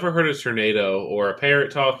 If you ever heard a tornado, or a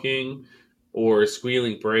parrot talking, or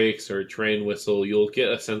squealing brakes, or a train whistle, you'll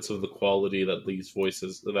get a sense of the quality that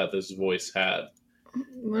this voice had.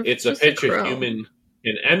 What if it's It's a just a pitch a crow? human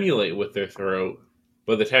can emulate with their throat,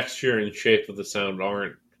 but the texture and shape of the sound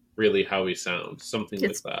aren't really how he sounds. Something like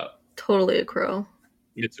It's that. totally a crow.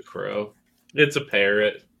 It's a crow. It's a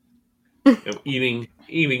parrot. Eating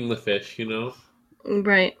the fish.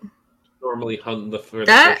 Right. Normally hunt for the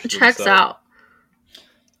That fish checks themselves. out.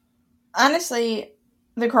 Honestly,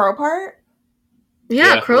 the crow part,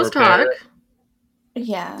 Yeah, Or crows a parrot. talk.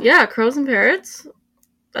 yeah. Yeah, crows and parrots.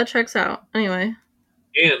 That checks out. Anyway.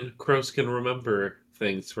 And crows can remember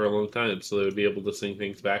things for a long time, so they would be able to sing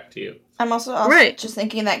things back to you. I'm also Right. just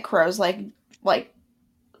thinking that crows like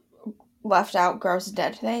left out gross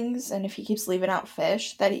dead things, and if he keeps leaving out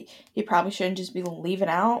fish, that he probably shouldn't just be leaving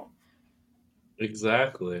out.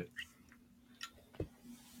 Exactly.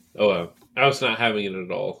 Oh well. I was not having it at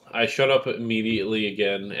all. I shut up immediately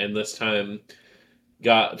again, and this time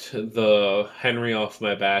got the Henry off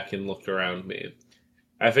my back and looked around me.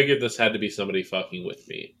 I figured this had to be somebody fucking with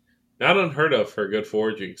me. Not unheard of for good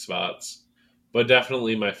foraging spots, but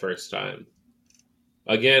definitely my first time.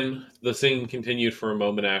 Again, the singing continued for a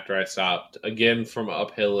moment after I stopped, again from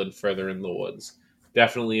uphill and further in the woods,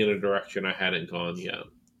 definitely in a direction I hadn't gone yet.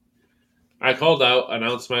 I called out,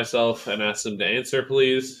 announced myself, and asked them to answer,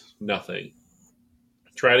 please. Nothing.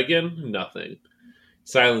 Tried again? Nothing.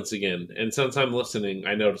 Silence again, and since I'm listening,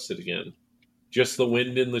 I notice it again. Just the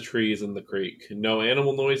wind in the trees and the creek. No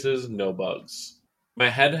animal noises, no bugs. My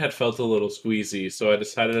head had felt a little squeezy, so I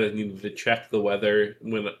decided I needed to check the weather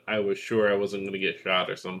when I was sure I wasn't going to get shot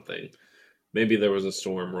or something. Maybe there was a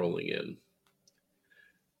storm rolling in.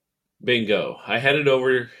 Bingo. I headed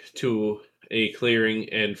over to a clearing,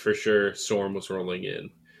 and for sure, storm was rolling in.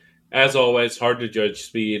 As always, hard to judge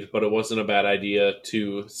speed, but it wasn't a bad idea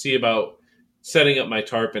to see about setting up my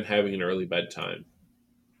tarp and having an early bedtime.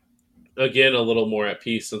 Again, a little more at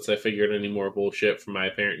peace since I figured any more bullshit from my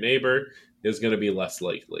apparent neighbor is going to be less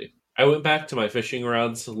likely. I went back to my fishing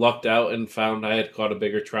rods, lucked out, and found I had caught a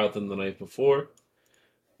bigger trout than the night before.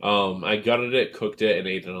 I gutted it, cooked it, and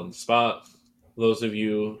ate it on the spot. Those of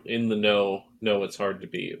you in the know it's hard to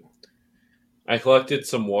beat. I collected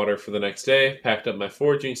some water for the next day, packed up my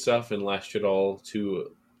foraging stuff, and lashed it all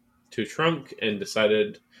to trunk, and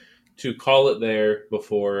decided to call it there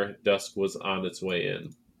before dusk was on its way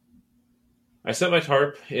in. I set my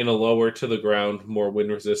tarp in a lower to the ground, more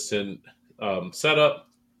wind resistant setup,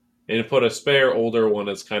 and put a spare older one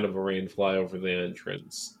as kind of a rain fly over the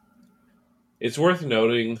entrance. It's worth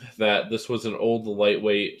noting that this was an old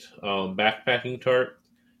lightweight backpacking tarp,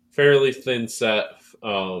 fairly thin setup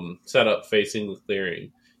facing the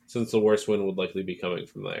clearing, since the worst wind would likely be coming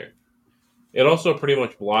from there. It also pretty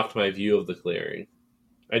much blocked my view of the clearing.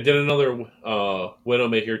 I did another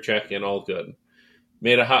Widowmaker check and all good.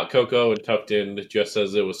 Made a hot cocoa and tucked in just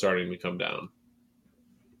as it was starting to come down.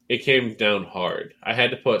 It came down hard. I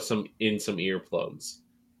had to put some earplugs.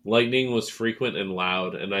 Lightning was frequent and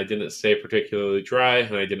loud, and I didn't stay particularly dry,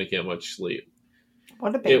 and I didn't get much sleep.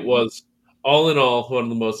 What a baby. It was, all in all, one of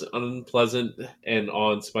the most unpleasant and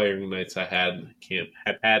awe-inspiring nights I had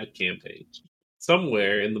camping.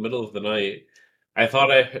 Somewhere in the middle of the night, I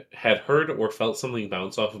thought I had heard or felt something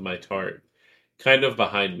bounce off of my tarp, kind of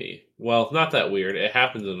behind me. Well, not that weird. It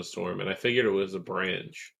happens in a storm, and I figured it was a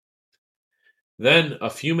branch. Then, a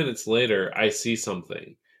few minutes later, I see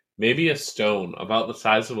something, maybe a stone about the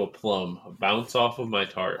size of a plum, bounce off of my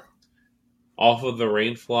tarp, off of the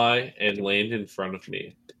rainfly, and land in front of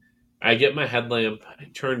me. I get my headlamp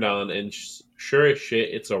turned on, and sure as shit,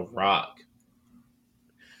 it's a rock.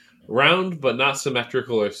 Round, but not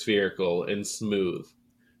symmetrical or spherical, and smooth.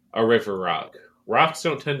 A river rock. Rocks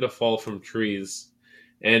don't tend to fall from trees,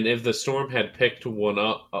 and if the storm had picked one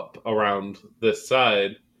up around this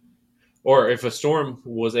side, or if a storm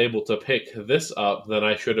was able to pick this up, then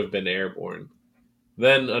I should have been airborne.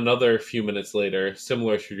 Then another few minutes later,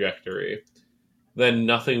 similar trajectory. Then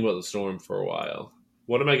nothing but the storm for a while.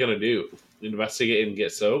 What am I going to do? Investigate and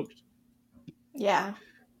get soaked? Yeah.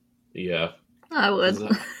 Yeah. I would.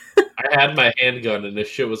 I had my handgun, and if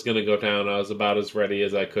shit was going to go down, I was about as ready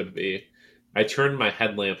as I could be. I turned my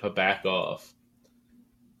headlamp back off.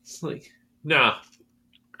 It's like, nah.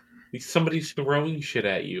 Somebody's throwing shit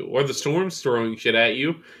at you, or the storm's throwing shit at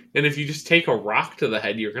you, and if you just take a rock to the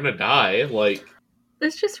head, you're gonna die. Like,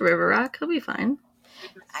 It's just river rock. He'll be fine.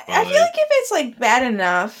 I feel like if it's like bad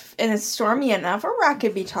enough and it's stormy enough, a rock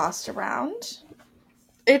could be tossed around.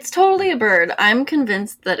 It's totally a bird. I'm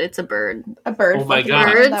convinced that it's a bird. A bird. Oh my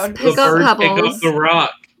god! Birds that would pick The up birds pebbles. pick up the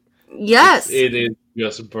rock. Yes. It is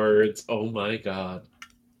just birds. Oh my god.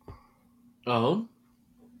 Then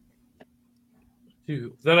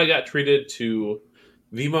I got treated to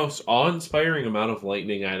the most awe-inspiring amount of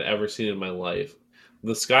lightning I had ever seen in my life.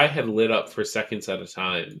 The sky had lit up for seconds at a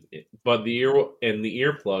time, but the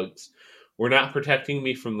earplugs were not protecting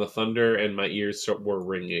me from the thunder, and my ears were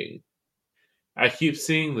ringing. I keep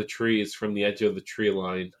seeing the trees from the edge of the tree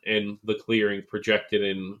line and the clearing projected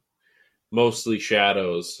in mostly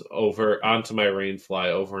shadows over onto my rainfly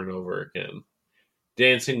over and over again,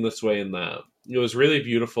 dancing this way and that. It was really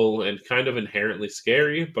beautiful and kind of inherently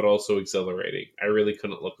scary, but also exhilarating. I really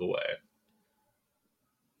couldn't look away.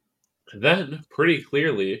 Then, pretty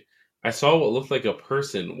clearly, I saw what looked like a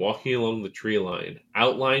person walking along the tree line,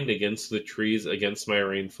 outlined against the trees against my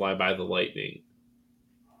rainfly by the lightning.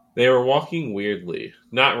 They were walking weirdly,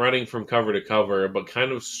 not running from cover to cover, but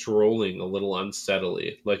kind of strolling a little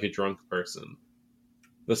unsteadily, like a drunk person.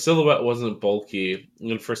 The silhouette wasn't bulky,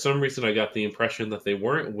 and for some reason I got the impression that they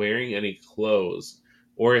weren't wearing any clothes,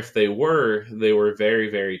 or if they were very,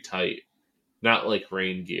 very tight, not like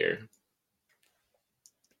rain gear.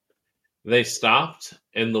 They stopped,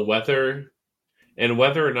 and whether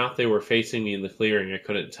or not they were facing me in the clearing, I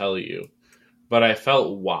couldn't tell you, but I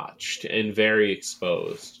felt watched and very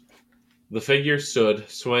exposed. The figure stood,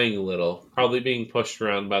 swaying a little, probably being pushed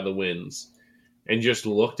around by the winds, and just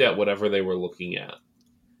looked at whatever they were looking at.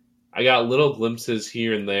 I got little glimpses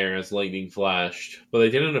here and there as lightning flashed, but they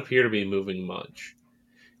didn't appear to be moving much.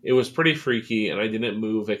 It was pretty freaky, and I didn't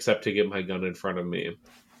move except to get my gun in front of me.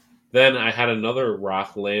 Then I had another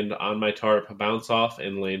rock land on my tarp, bounce off,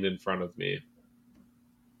 and land in front of me.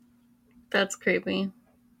 That's creepy.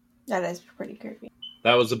 That is pretty creepy.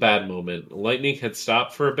 That was a bad moment. Lightning had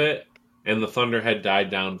stopped for a bit, and the thunder had died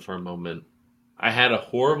down for a moment. I had a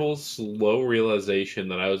horrible, slow realization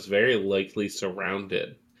that I was very likely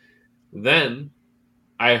surrounded. Then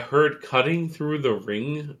I heard cutting through the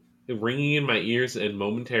ringing in my ears in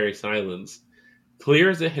momentary silence, clear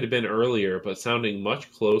as it had been earlier, but sounding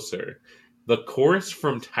much closer. The chorus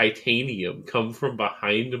from Titanium come from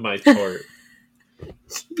behind my tarp.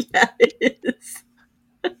 Yeah, it is.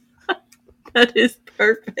 That is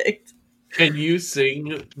perfect. Can you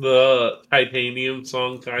sing the Titanium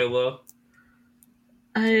song, Kyla?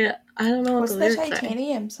 I don't know what What's the the lyrics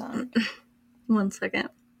Titanium song? 1 second.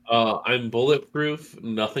 I'm bulletproof,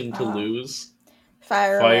 nothing to Oh. lose.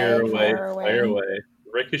 Fire Fire away, away, fire away. fire away.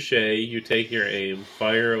 Ricochet, you take your aim.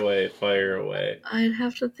 Fire away, fire away. I'd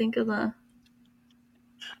have to think of the...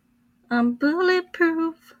 I'm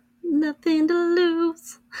bulletproof, nothing to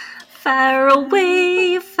lose. Fire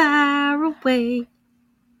away, fire away.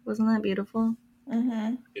 Wasn't that beautiful?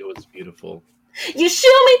 Mm-hmm. It was beautiful. You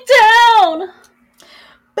shoot me down,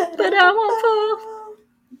 but I won't fall.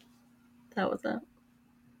 That was it.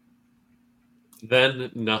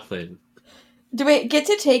 Then nothing. Do we get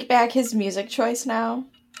to take back his music choice now?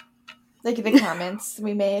 Like the comments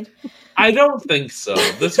we made? I don't think so.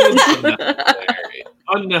 This was unnecessary.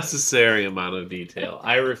 Unnecessary amount of detail.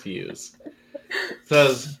 I refuse.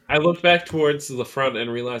 Because I looked back towards the front and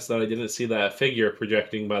realized that I didn't see that figure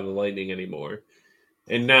projecting by the lightning anymore.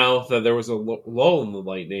 And now that there was a lull in the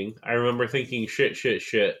lightning, I remember thinking shit, shit,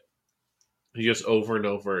 shit, just over and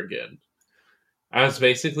over again. I was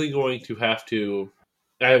basically going to have to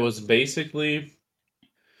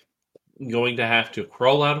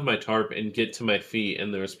crawl out of my tarp and get to my feet,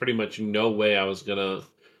 and there was pretty much no way I was gonna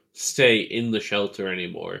stay in the shelter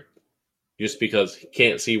anymore. Just because he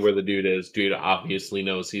can't see where the dude is. Dude obviously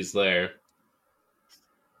knows he's there.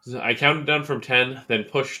 I counted down from 10, then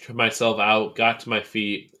pushed myself out, got to my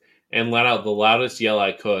feet, and let out the loudest yell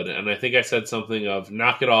I could, and I think I said something of,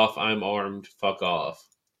 knock it off, I'm armed, fuck off.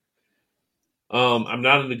 I'm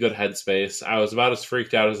not in a good headspace. I was about as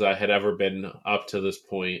freaked out as I had ever been up to this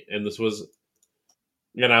point, and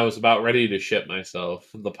I was about ready to shit myself.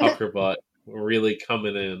 The pucker butt really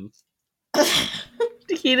coming in.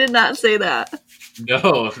 He did not say that.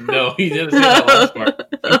 No, he didn't say that last part.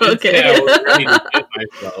 He did Okay. say I was ready to shit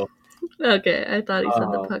myself. Okay, I thought he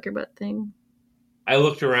said the pucker butt thing. I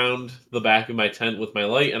looked around the back of my tent with my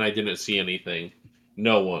light, and I didn't see anything.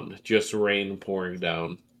 No one, just rain pouring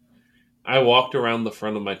down. I walked around the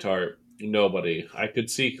front of my tarp. Nobody. I could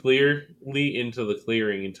see clearly into the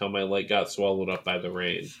clearing until my light got swallowed up by the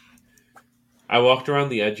rain. I walked around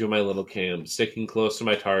the edge of my little camp, sticking close to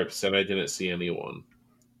my tarps, and I didn't see anyone.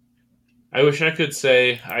 I wish I could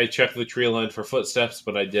say I checked the tree line for footsteps,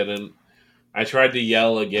 but I didn't. I tried to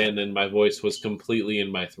yell again, and my voice was completely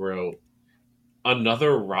in my throat.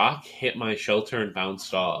 Another rock hit my shelter and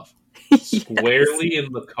bounced off, Yes. squarely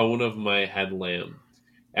in the cone of my headlamp.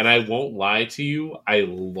 And I won't lie to you, I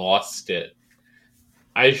lost it.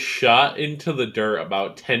 I shot into the dirt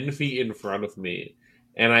about 10 feet in front of me,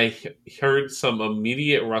 and I heard some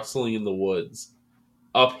immediate rustling in the woods,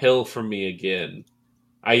 uphill from me again.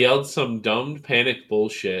 I yelled some dumb panic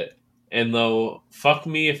bullshit, and though fuck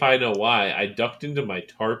me if I know why, I ducked into my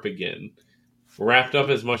tarp again, wrapped up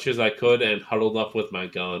as much as I could, and huddled up with my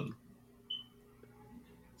gun.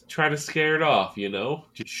 Try to scare it off, you know?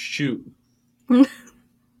 Just shoot.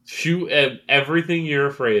 Shoot at everything you're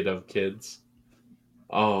afraid of, kids.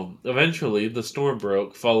 Eventually, the storm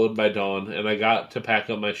broke, followed by dawn, and I got to pack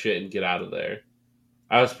up my shit and get out of there.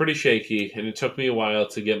 I was pretty shaky, and it took me a while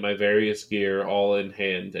to get my various gear all in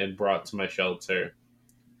hand and brought to my shelter.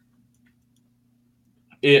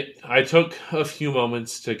 I took a few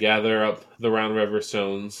moments to gather up the round river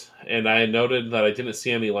stones, and I noted that I didn't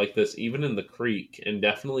see any like this even in the creek, and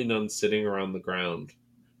definitely none sitting around the ground.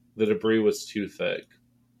 The debris was too thick.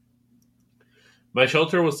 My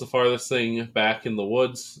shelter was the farthest thing back in the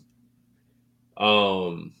woods.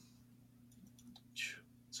 Um,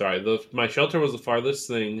 my shelter was the farthest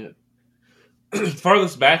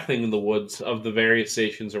back thing in the woods of the various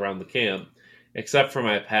stations around the camp, except for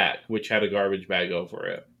my pack, which had a garbage bag over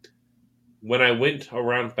it. When I went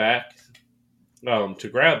around back to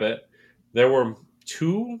grab it, there were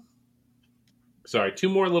two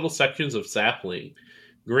more little sections of sapling,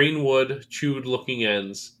 green wood, chewed looking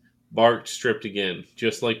ends, bark stripped again,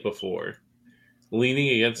 just like before, leaning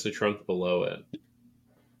against the trunk below it.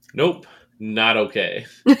 Nope, not okay.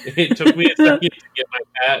 It took me a second to get my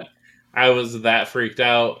pack. I was that freaked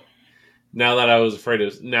out. Now I was afraid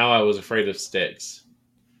of sticks.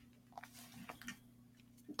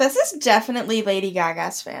 This is definitely Lady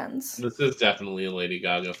Gaga's fans. This is definitely a Lady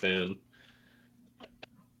Gaga fan.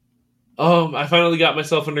 I finally got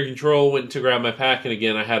myself under control, went to grab my pack, and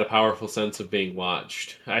again I had a powerful sense of being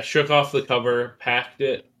watched. I shook off the cover, packed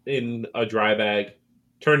it in a dry bag,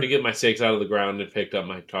 turned to get my stakes out of the ground, and picked up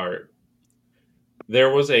my tarp.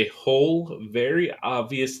 There was a whole, very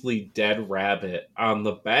obviously dead rabbit on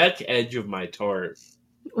the back edge of my tarp.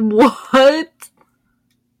 What?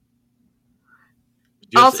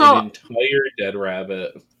 Just Also, an entire dead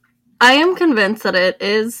rabbit. I am convinced that it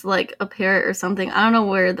is like a parrot or something. I don't know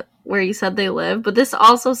where you said they live, but this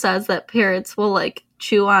also says that parrots will like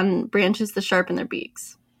chew on branches to sharpen their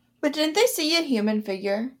beaks. But didn't they see a human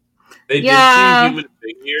figure? They did see a human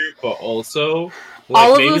figure, but also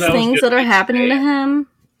all of those things that are happening to him.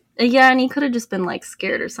 Yeah, and he could have just been like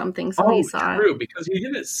scared or something, so he saw it. Because he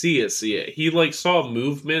didn't see it. He like saw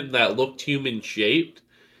movement that looked human shaped,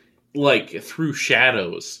 like through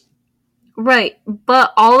shadows. Right,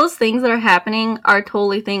 but all those things that are happening are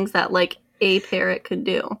totally things that like a parrot could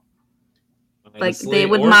do. Honestly, like they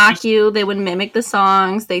would mock you, they would mimic the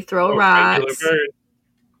songs, they throw rocks.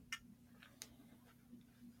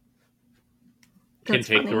 Can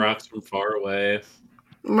take the rocks from far away.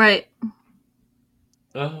 Right.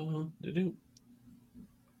 The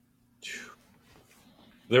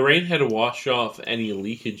rain had washed off any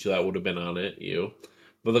leakage that would have been on it,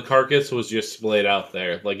 but the carcass was just splayed out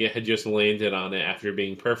there, like it had just landed on it after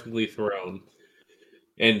being perfectly thrown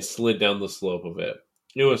and slid down the slope of it.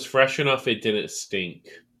 It was fresh enough it didn't stink.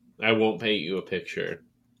 I won't paint you a picture.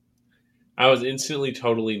 I was instantly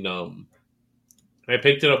totally numb. I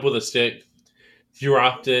picked it up with a stick,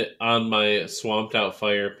 dropped it on my swamped out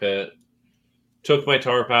fire pit, took my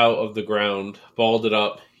tarp out of the ground, balled it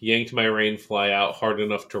up, yanked my rain fly out hard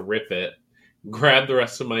enough to rip it, grabbed the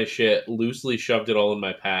rest of my shit, loosely shoved it all in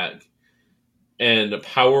my pack, and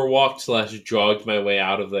power walked / jogged my way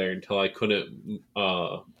out of there until I couldn't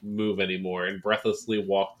move anymore, and breathlessly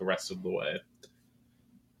walked the rest of the way.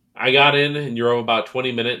 I got in and drove about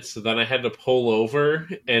 20 minutes, so then I had to pull over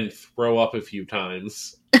and throw up a few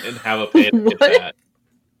times and have a panic attack.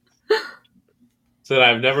 So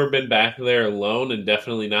I've never been back there alone and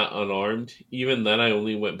definitely not unarmed. Even then, I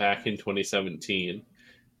only went back in 2017.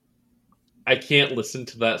 I can't listen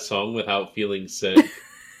to that song without feeling sick.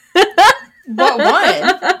 What one?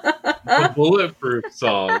 The Bulletproof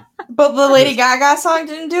song. But the Lady Gaga song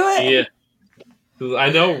didn't do it? Yeah.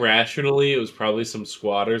 I know rationally it was probably some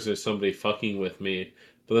squatters or somebody fucking with me,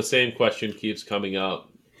 but the same question keeps coming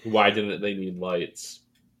up. Why didn't they need lights?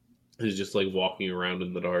 It's just like walking around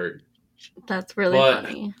in the dark. That's really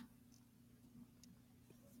funny.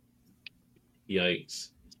 Yikes.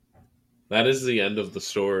 That is the end of the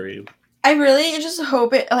story. I really just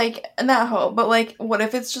hope it, like, not hope, but, like, what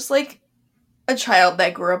if it's just, like, A child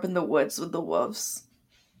that grew up in the woods with the wolves.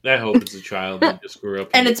 I hope it's a child that just grew up.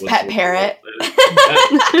 And it's Pet Parrot.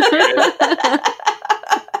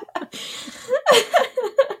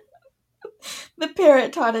 The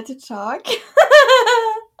parrot taught it to talk.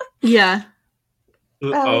 Yeah.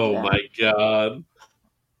 Oh my god.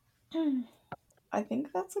 I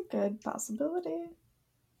think that's a good possibility.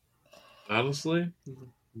 Honestly,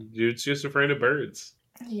 dude's just afraid of birds.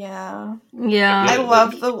 Yeah. Yeah. I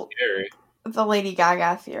love the Lady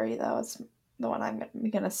Gaga theory, though. It's the one I'm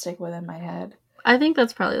going to stick with in my head. I think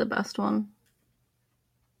that's probably the best one.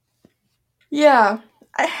 Yeah.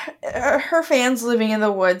 Her fans living in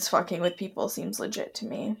the woods fucking with people seems legit to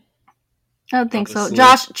me. I would think so.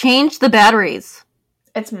 Josh, change the batteries.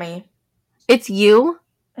 It's me. It's you?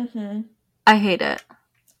 Mm-hmm. I hate it.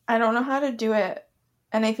 I don't know how to do it.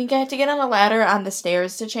 And I think I have to get on a ladder on the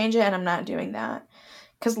stairs to change it, and I'm not doing that.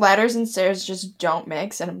 Because ladders and stairs just don't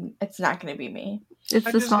mix, and it's not going to be me.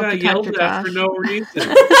 It's the smoke detector, Josh. For no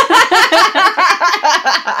reason.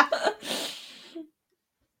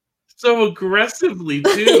 So aggressively,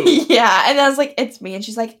 too. Yeah, and I was like, it's me. And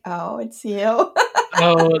she's like, oh, it's you.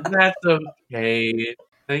 Oh, that's okay.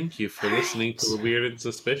 Thank you for listening to The Weird and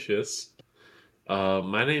Suspicious.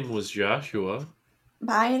 My name was Joshua.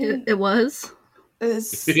 Mine it was.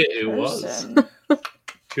 It was.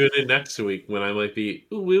 Tune in next week when I might be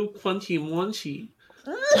real punchy munchy.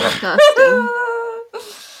 Disgusting.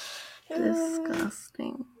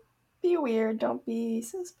 Disgusting. Be weird. Don't be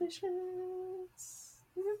suspicious.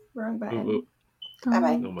 Wrong button. Oh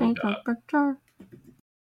Bye-bye. my god.